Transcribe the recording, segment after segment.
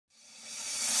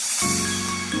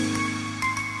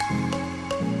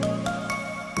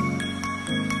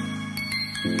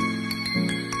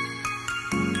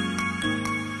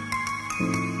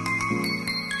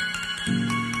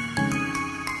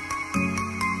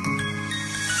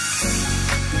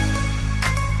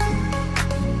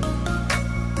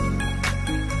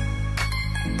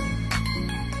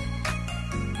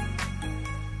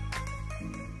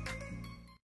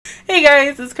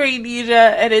guys, it's Queendija,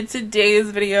 and in today's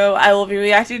video, I will be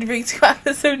reacting to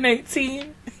episode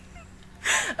 19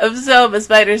 of So I'm a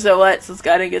Spider, So What? So let's go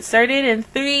ahead and get started in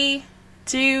 3,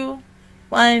 2,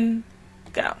 1,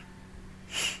 go.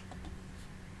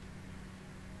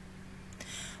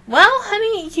 Well,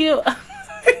 honey,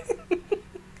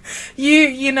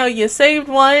 you know, you saved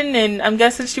one, and I'm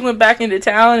guessing she went back into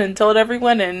town and told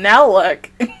everyone, and now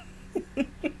look.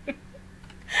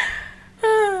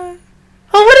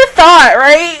 Who would have thought,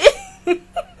 right?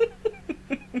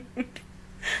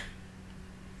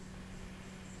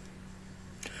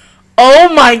 Oh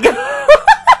my god.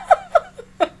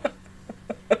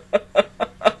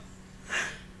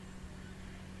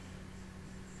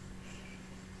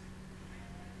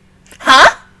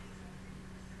 Huh?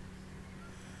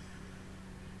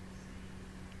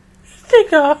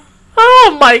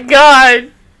 Oh my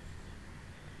god.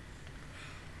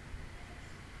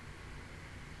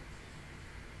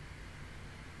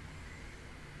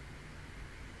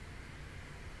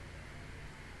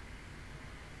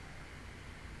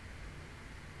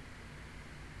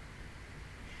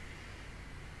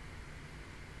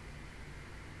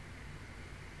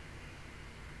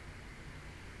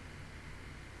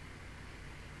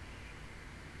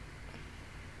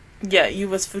 Yeah, you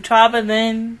was Futaba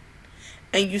then,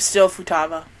 and you still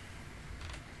Futaba.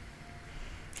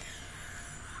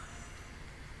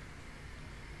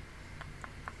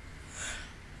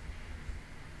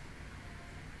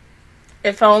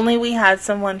 If only we had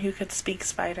someone who could speak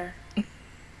spider.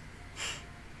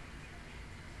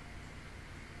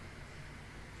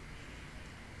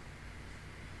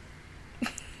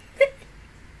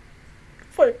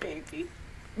 Poor baby.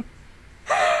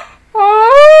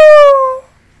 Oh.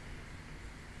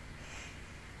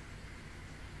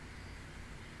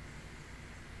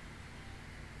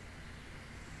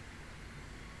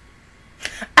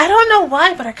 I don't know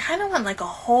why, but I kind of want like a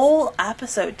whole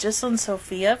episode just on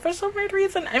Sophia for some weird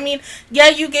reason. I mean, yeah,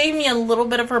 you gave me a little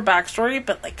bit of her backstory,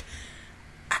 but like,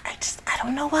 I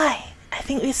don't know why. I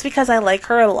think it's because I like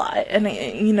her a lot, and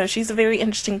you know, she's a very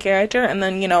interesting character. And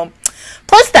then, you know,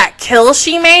 plus that kill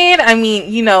she made. I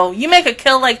mean, you know, you make a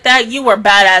kill like that, you were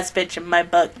badass bitch in my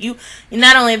book. You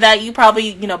not only that, you probably,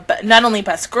 you know, not only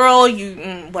best girl, you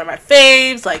one of my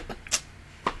faves, like,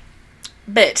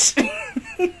 bitch.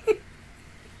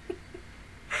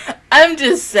 I'm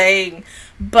just saying,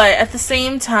 but at the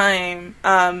same time,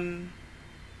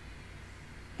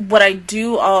 what I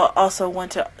do also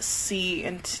want to see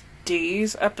in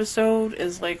today's episode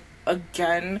is, like,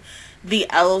 again, the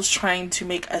elves trying to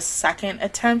make a second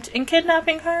attempt in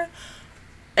kidnapping her,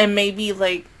 and maybe,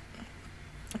 like,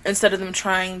 instead of them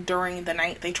trying during the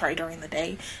night, they try during the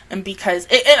day. And because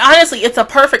honestly, it's a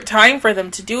perfect time for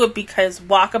them to do it, because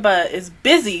Wakaba is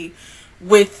busy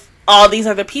with all these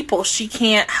other people. She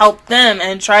can't help them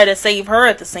and try to save her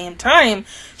at the same time.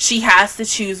 She has to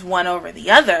choose one over the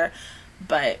other.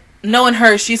 But knowing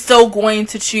her, she's still going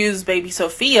to choose baby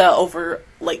Sophia over,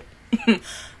 like,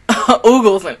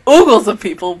 oogles and oogles of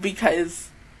people,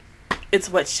 because it's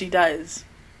what she does,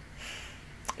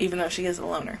 even though she is a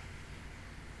loner.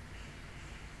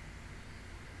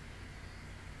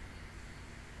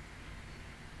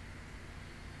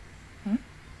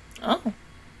 Oh.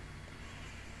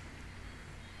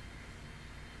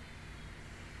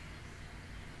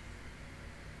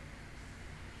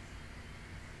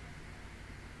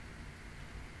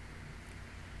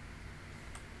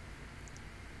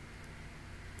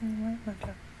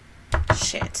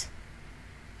 Shit.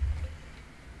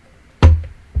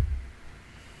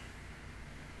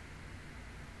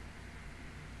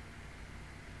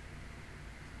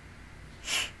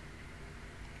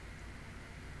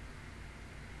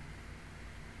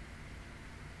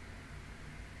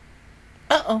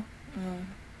 Uh-oh.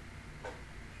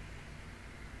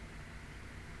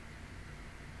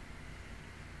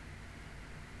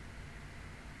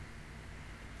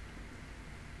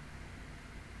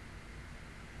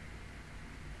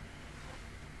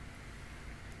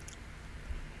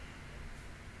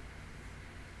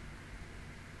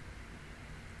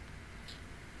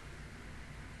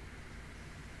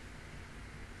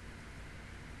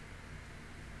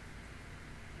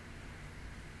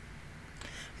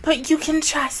 But you can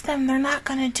trust them. They're not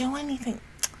gonna do anything.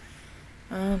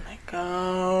 Oh my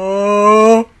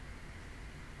god.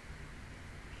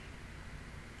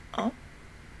 Oh.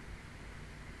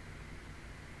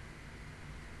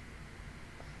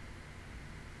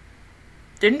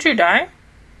 Didn't you die?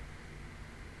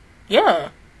 Yeah.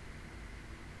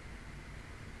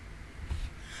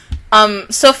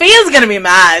 Sophia's gonna be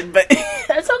mad, but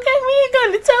that's okay. We ain't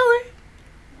gonna tell her.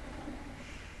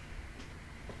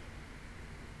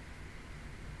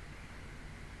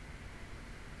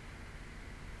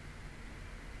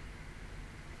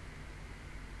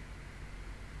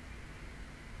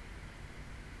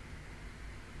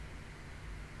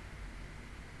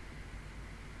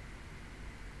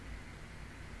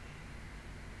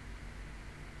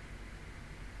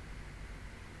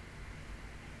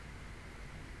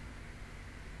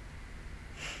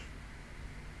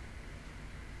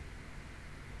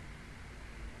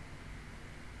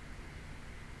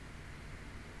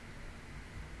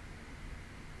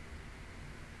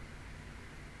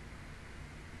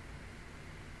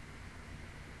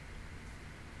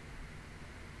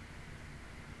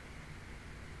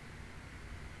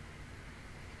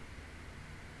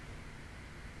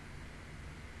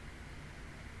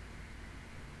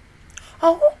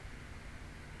 Oh.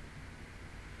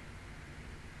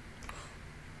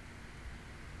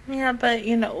 Yeah, but,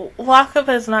 you know, Wakaba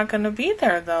is not going to be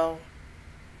there, though.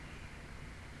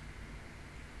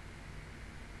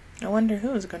 I wonder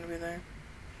who is going to be there.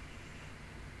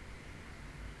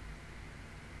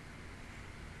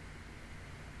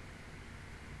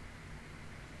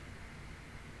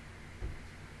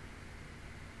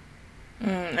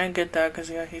 I get that, because,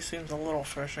 yeah, he seems a little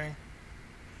fishy.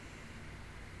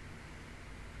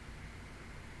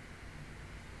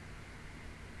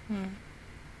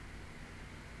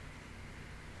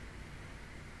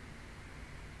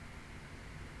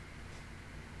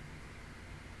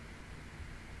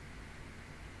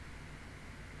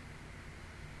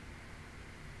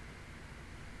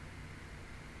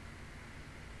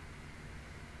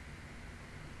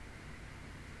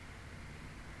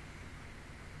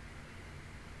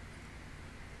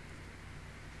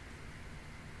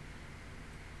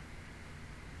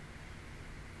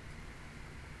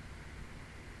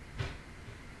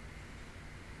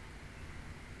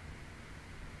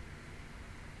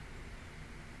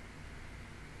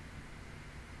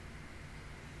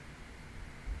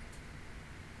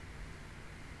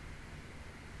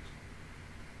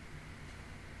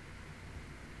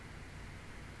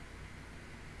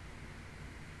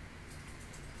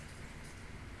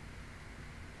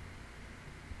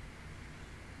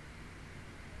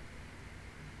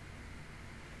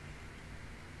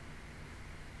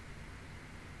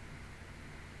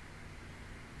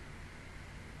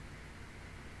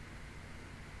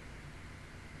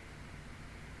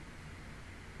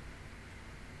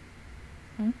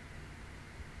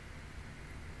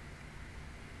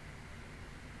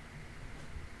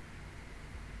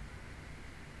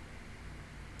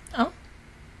 Oh.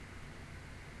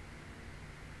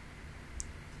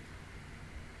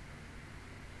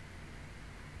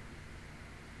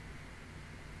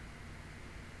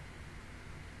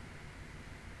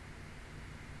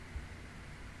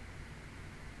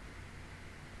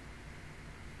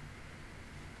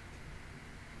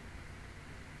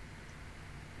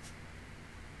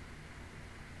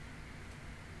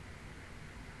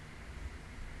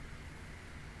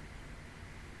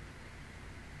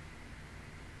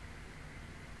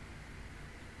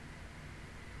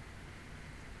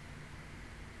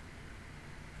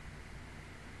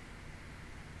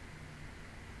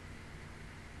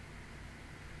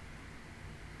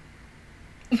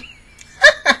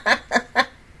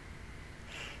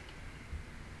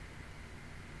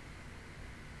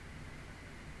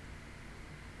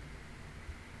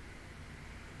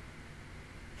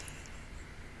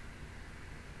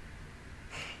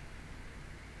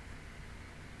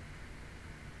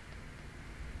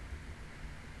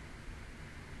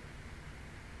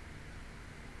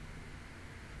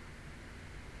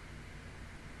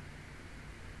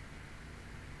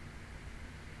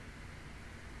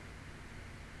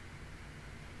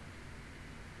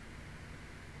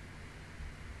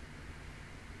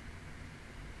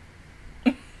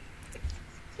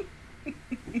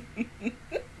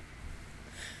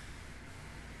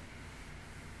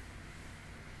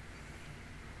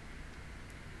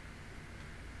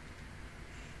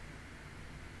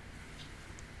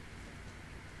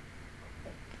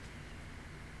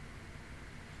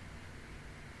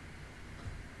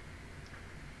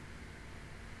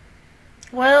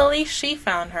 Well, at least she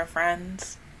found her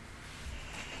friends.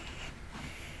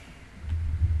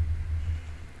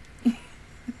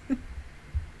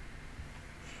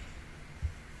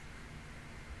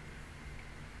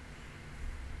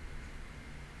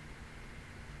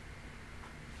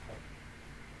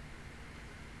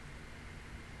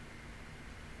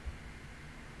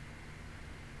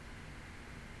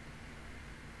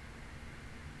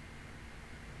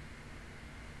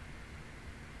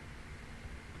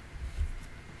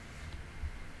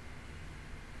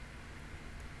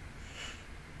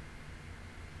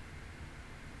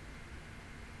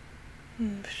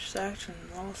 She's acting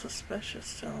a little suspicious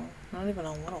still. Not even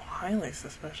a little highly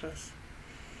suspicious.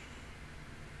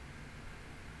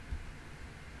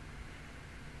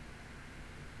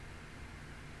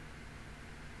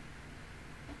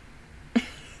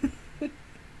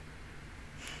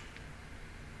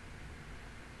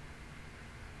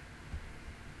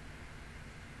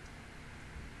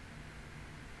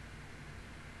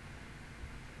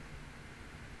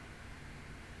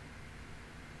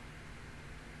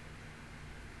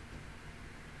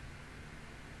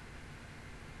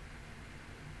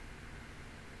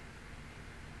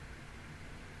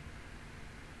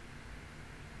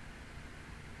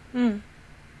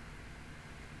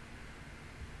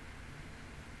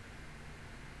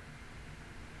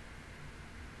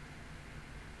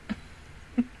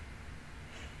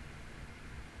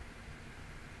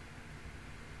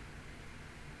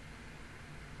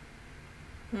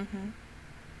 Mm-hmm.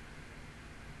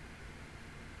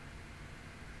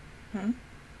 Hmm?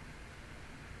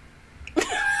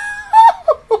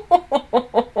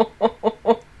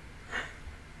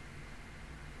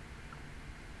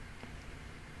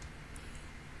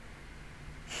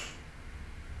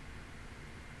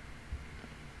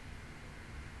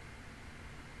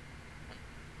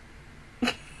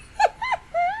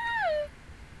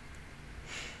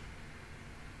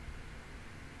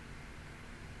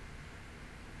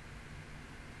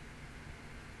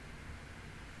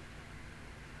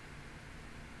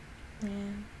 Yeah.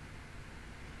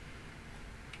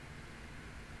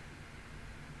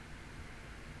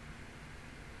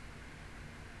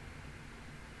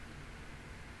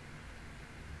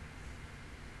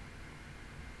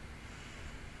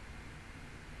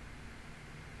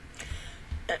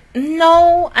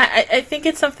 No, I think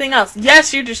it's something else.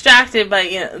 Yes, you're distracted by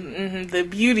the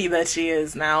beauty that she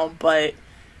is now, but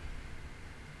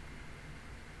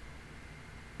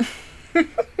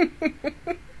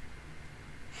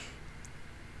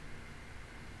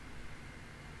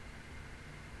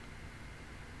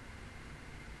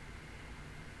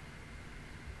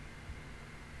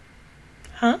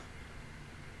huh?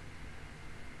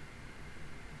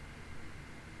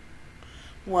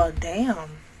 Well, damn.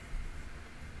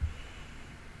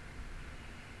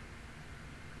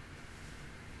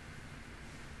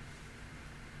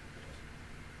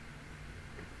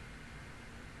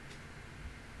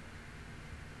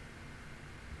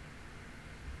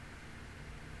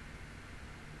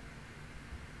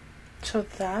 So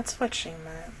that's what she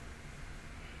meant.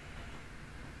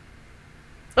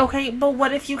 Okay, but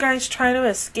what if you guys try to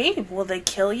escape? Will they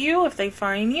kill you if they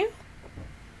find you?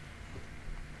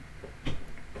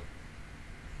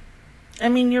 I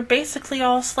mean, you're basically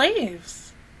all slaves.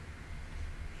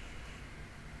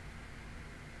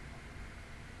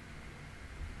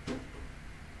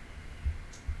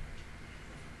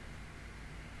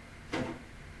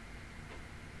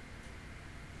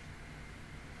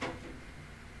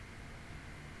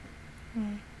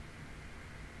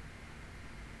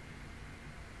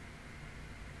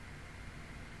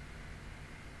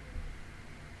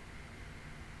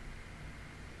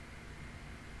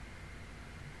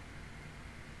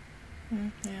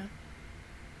 Yeah.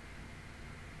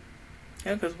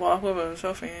 Yeah, because Alexandre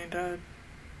himself ain't dead.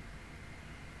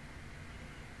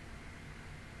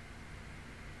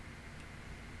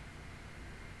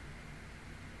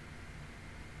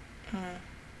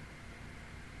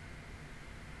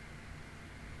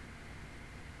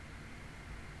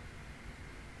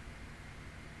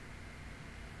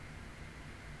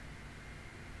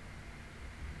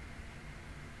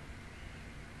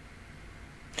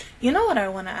 You know what I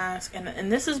want to ask,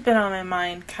 and this has been on my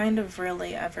mind kind of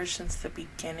really ever since the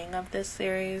beginning of this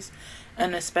series,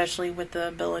 and especially with the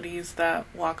abilities that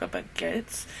Wakaba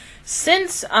gets.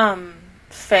 Since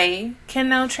Faye can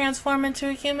now transform into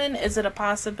a human, is it a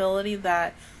possibility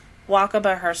that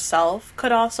Wakaba herself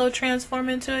could also transform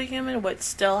into a human with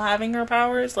still having her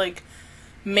powers? Like,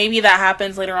 maybe that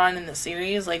happens later on in the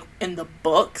series, like in the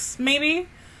books, maybe?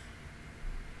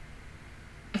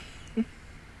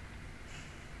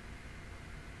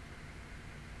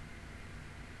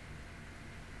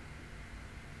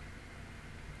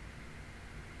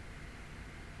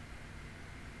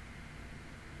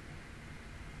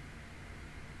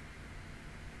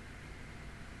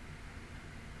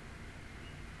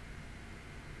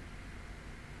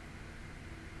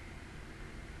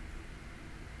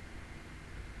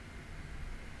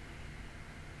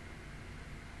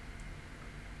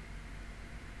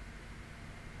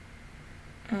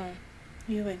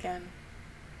 You again.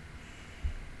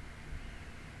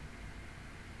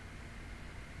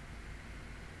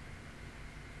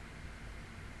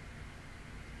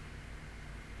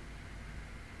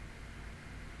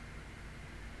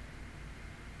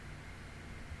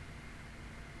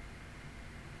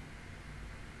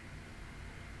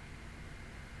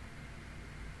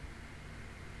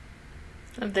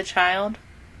 Of the child?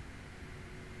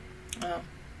 Oh,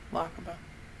 Wakaba.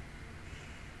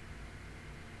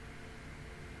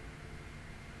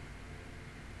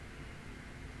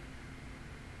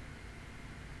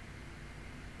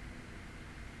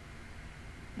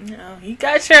 No, he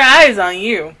got your eyes on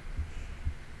you.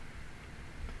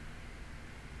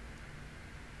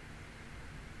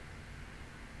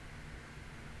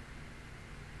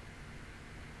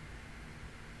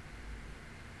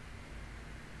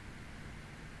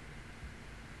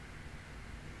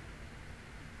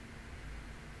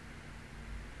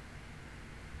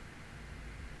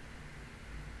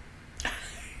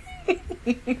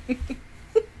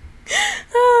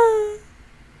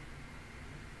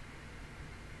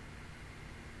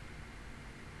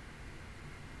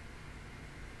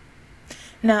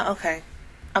 Now, okay,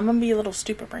 I'm gonna be a little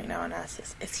stupid right now and ask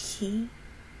this. Is he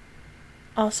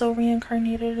also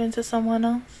reincarnated into someone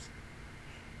else?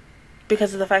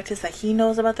 Because of the fact is that he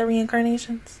knows about the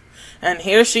reincarnations? And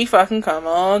here she fucking come.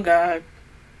 Oh, God.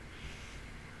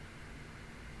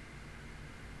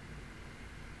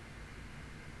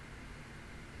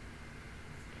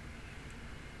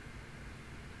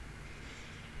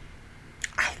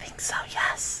 I think so,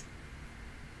 yes.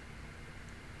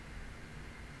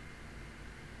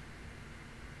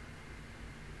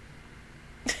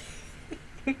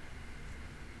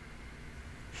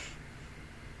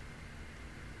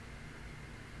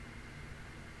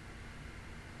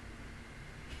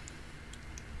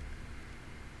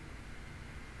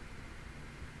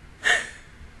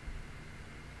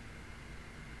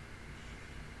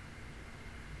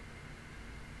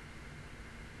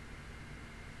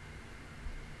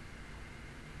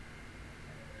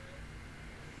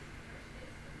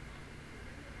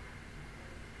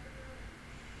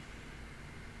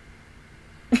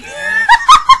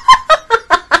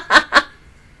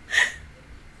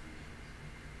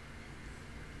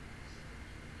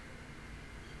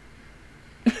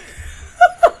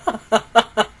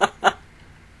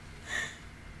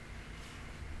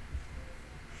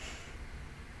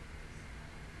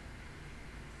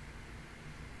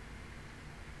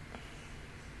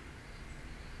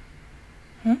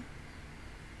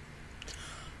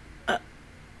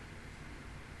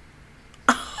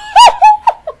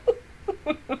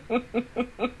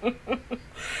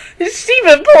 She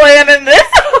been planning this.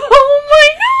 Oh my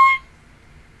God.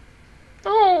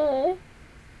 Oh.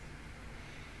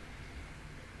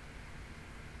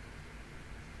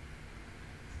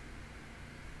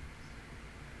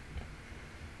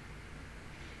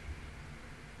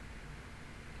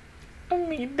 I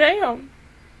mean, damn.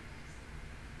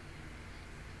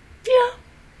 Yeah.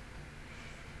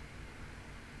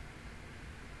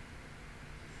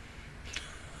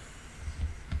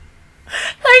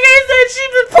 Like I said, she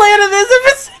been planning this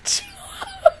ever since.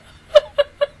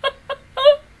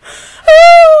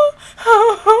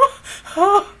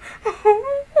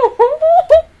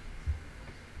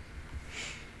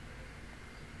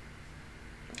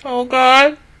 Oh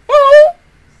God.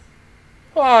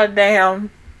 Oh damn.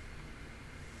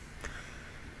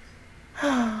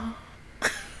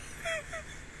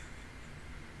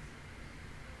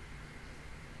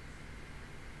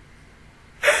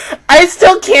 I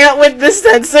still can't with the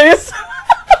censors.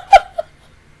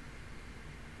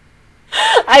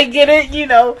 I get it, you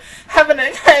know, having a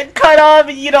head cut off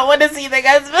and you don't want to see the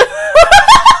husband.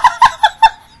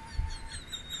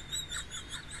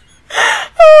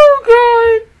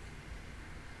 Oh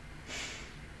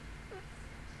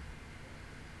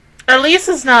God. At least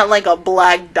it's not like a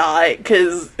black dot,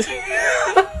 because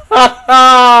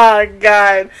oh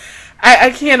God.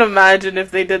 I can't imagine if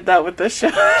they did that with the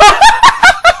show.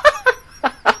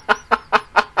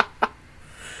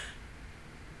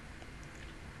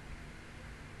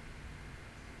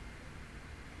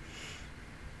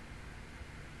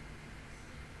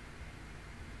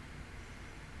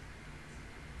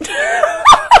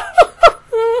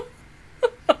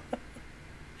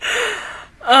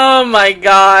 Oh my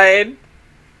God.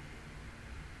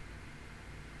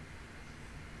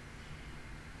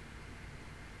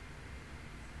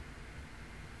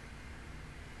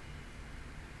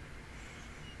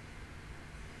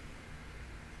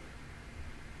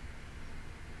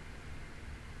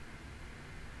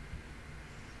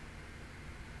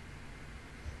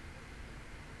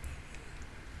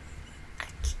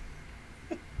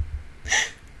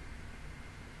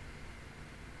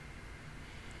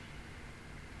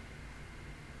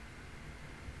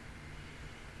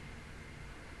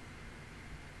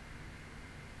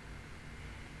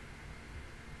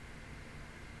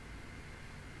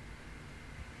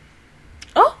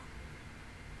 Oh.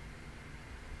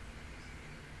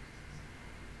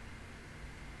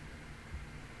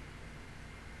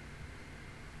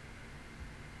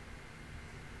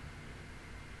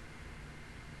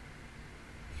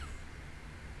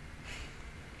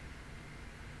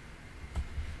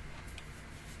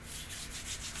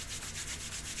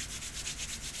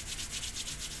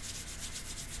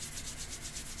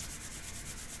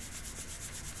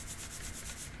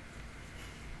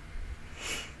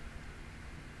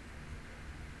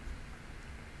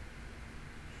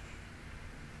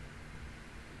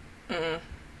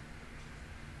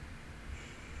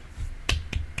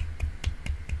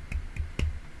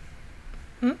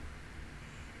 Hmm?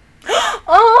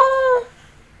 Oh!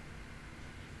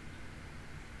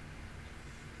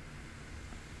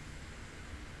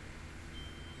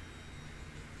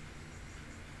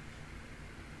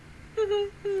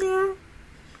 Yeah.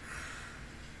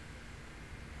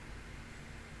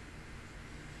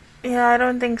 Yeah, I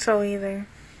don't think so either.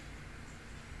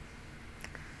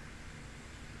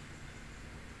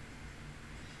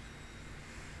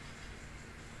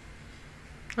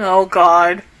 Oh,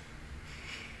 God.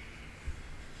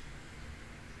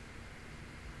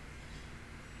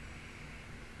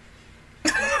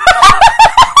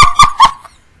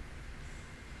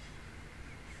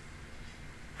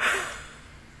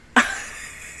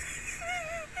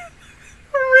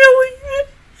 Really?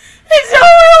 Did y'all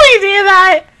really do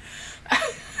that?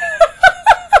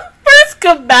 First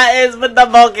combatants with the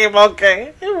monkey.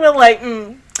 And we're like,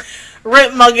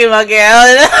 rip monkey. I'll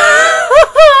never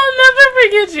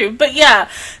forget you. But yeah,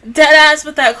 dead ass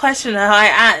with that question that I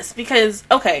asked. Because,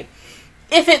 okay,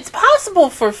 if it's possible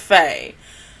for Faye,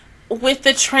 with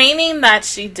the training that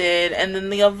she did, and then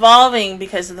the evolving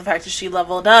because of the fact that she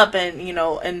leveled up, and, you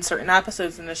know, in certain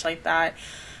episodes and such like that,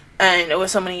 and it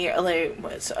was so many years, like,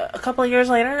 a couple of years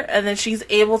later, and then she's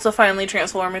able to finally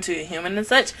transform into a human and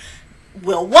such,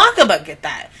 will Wakaba get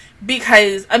that?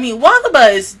 Because, I mean,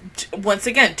 Wakaba is, once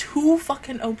again, too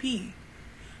fucking OP.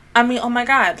 I mean, oh my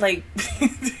god, like,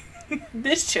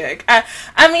 this chick. I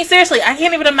mean, seriously, I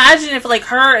can't even imagine if, like,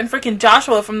 her and freaking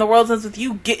Joshua from The World Ends With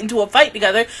You get into a fight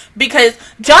together, because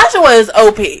Joshua is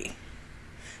OP.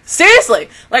 Seriously,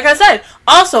 like I said,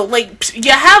 also, like,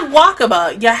 you have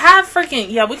Wakaba, you have freaking,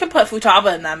 yeah, we can put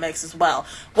Futaba in that mix as well.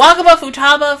 Wakaba,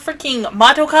 Futaba, freaking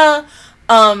Madoka,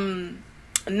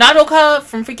 Nadoka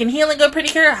from freaking Healing Good Pretty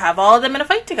Cure, have all of them in a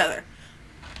fight together.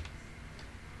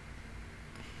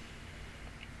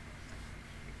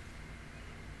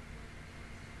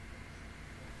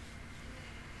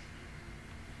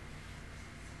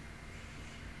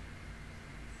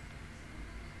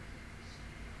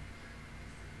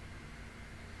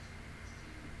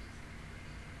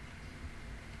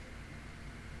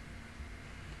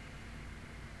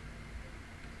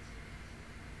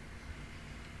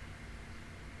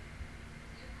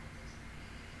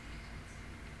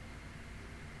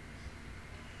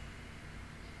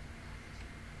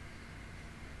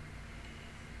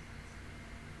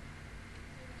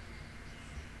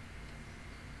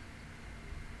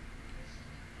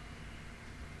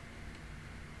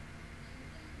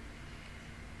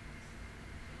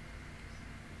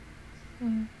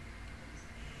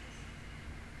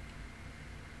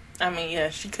 I mean, yeah,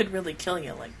 she could really kill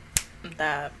you like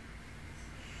that.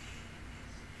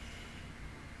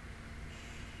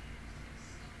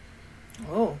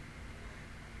 Oh.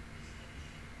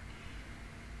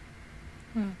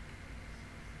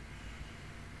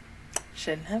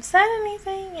 Shouldn't have said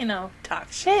anything, you know,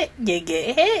 talk shit, you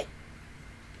get hit.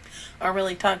 Or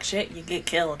really talk shit, you get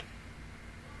killed.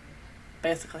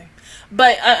 Basically.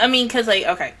 But, I mean, because, like,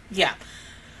 okay, yeah.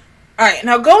 Alright,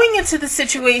 now going into the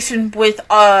situation with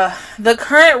the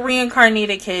current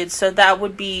reincarnated kids, so that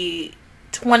would be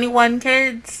 21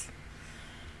 kids.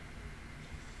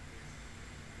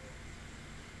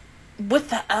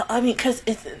 With the, I mean, because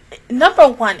it's, number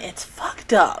one, it's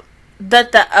fucked up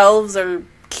that the elves are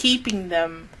keeping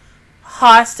them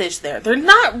hostage there. They're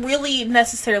not really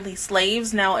necessarily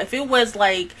slaves. Now, if it was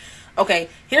like, okay,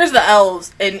 here's the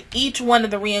elves, and each one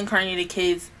of the reincarnated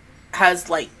kids has,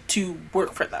 like, to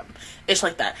work for them. It's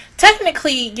like that.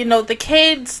 Technically, you know, the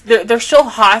kids, they're still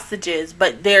hostages,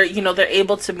 but they're, you know, they're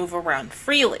able to move around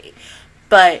freely.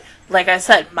 But, like I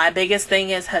said, my biggest thing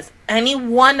is, has any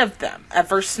one of them,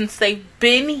 ever since they've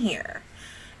been here,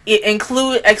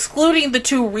 excluding the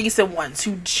two recent ones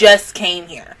who just came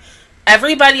here,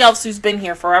 everybody else who's been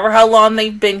here, forever how long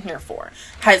they've been here for,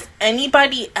 has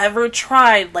anybody ever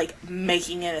tried, like,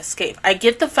 making an escape? I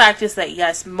get the fact is that,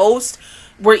 yes, most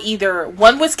were either,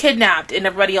 one was kidnapped and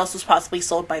everybody else was possibly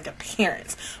sold by their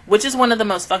parents, which is one of the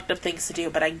most fucked up things to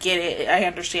do, but I get it. I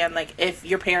understand, like, if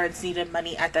your parents needed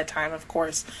money at that time, of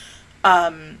course,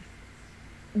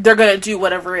 they're gonna do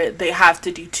whatever they have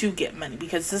to do to get money,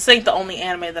 because this ain't the only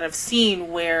anime that I've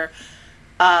seen where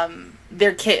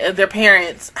their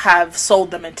parents have sold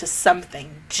them into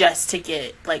something just to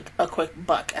get, like, a quick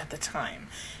buck at the time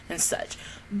and such.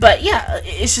 But yeah,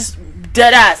 it's just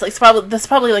dead ass. Like, that's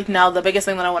probably like now the biggest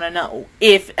thing that I want to know,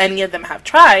 if any of them have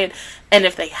tried, and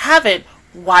if they haven't,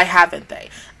 why haven't they?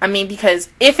 I mean, because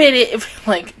if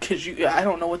I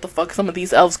don't know what the fuck some of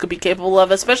these elves could be capable of,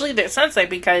 especially their sensei,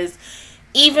 because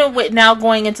even with now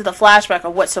going into the flashback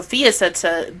of what Sophia said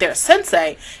to their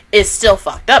sensei is still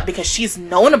fucked up, because she's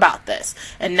known about this,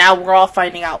 and now we're all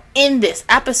finding out in this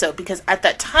episode, because at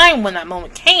that time when that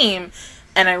moment came,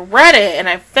 and I read it, and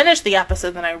I finished the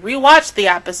episode, and I rewatched the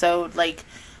episode, like,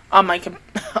 on my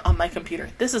computer.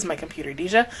 This is my computer,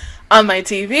 Deja. On my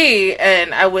TV,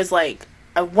 and I was like,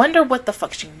 I wonder what the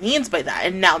fuck she means by that.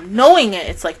 And now knowing it,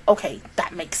 it's like, okay,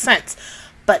 that makes sense.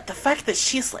 But the fact that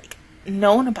she's like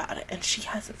known about it and she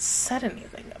hasn't said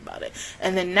anything about it,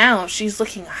 and then now she's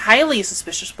looking highly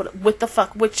suspicious. What the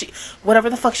fuck would she, whatever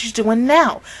the fuck she's doing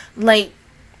now? Like,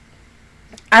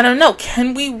 I don't know,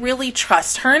 can we really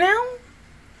trust her now?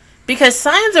 Because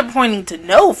signs are pointing to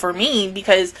no for me,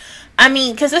 because I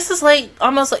mean, because this is like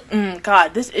almost like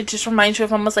God, this, it just reminds you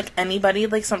of almost like anybody,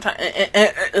 like sometimes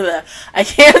I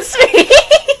can't speak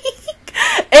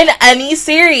in any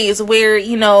series where,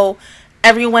 you know,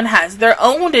 everyone has their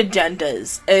own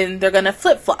agendas and they're gonna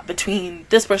flip-flop between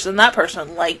this person and that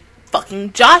person, like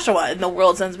fucking Joshua in The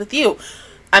World Ends With You.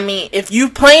 I mean, if you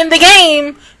playing the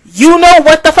game, you know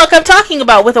what the fuck I'm talking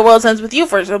about with The World Ends With You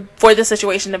for the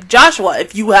situation of Joshua.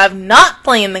 If you have not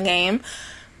played the game,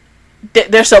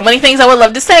 there's so many things I would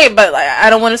love to say, but like, I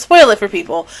don't want to spoil it for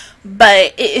people.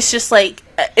 But it's just like,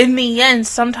 in the end,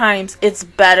 sometimes it's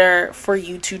better for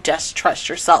you to just trust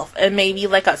yourself and maybe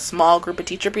like a small group of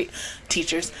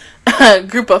teachers,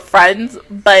 group of friends.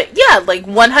 But yeah, like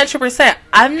 100%,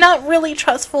 I'm not really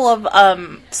trustful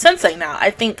of Sensei now.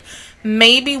 I think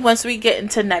maybe once we get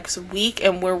into next week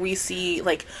and where we see,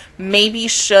 like, maybe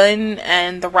Shun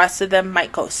and the rest of them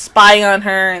might go spy on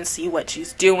her and see what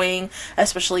she's doing,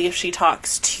 especially if she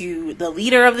talks to the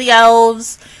leader of the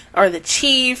elves or the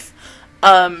chief,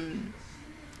 and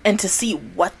to see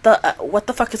what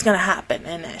the fuck is gonna happen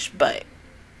in Ish. But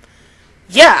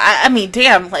yeah, I mean,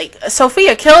 damn, like,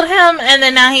 Sophia killed him and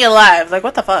then now he alive. Like,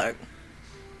 what the fuck?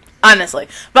 Honestly.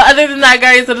 But other than that,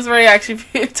 guys, that is where I actually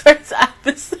viewed towards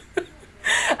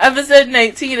episode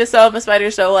 19 of So I'm a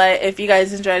Spider, So What. If you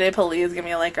guys enjoyed it, please give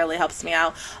me a like. It really helps me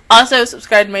out. Also,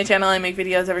 subscribe to my channel. I make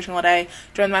videos every single day.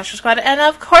 Join the Master Squad. And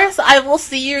of course, I will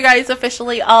see you guys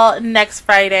officially all next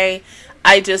Friday.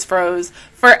 I just froze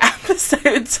for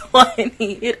episode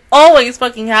 20. It always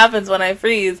fucking happens when I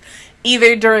freeze.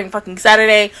 Either during fucking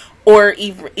Saturday or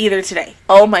either today.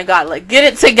 Oh my god, like, get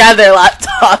it together,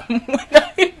 laptop. When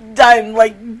I'm done,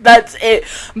 like, that's it.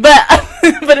 But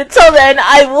but until then,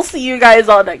 I will see you guys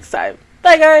all next time.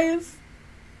 Bye, guys.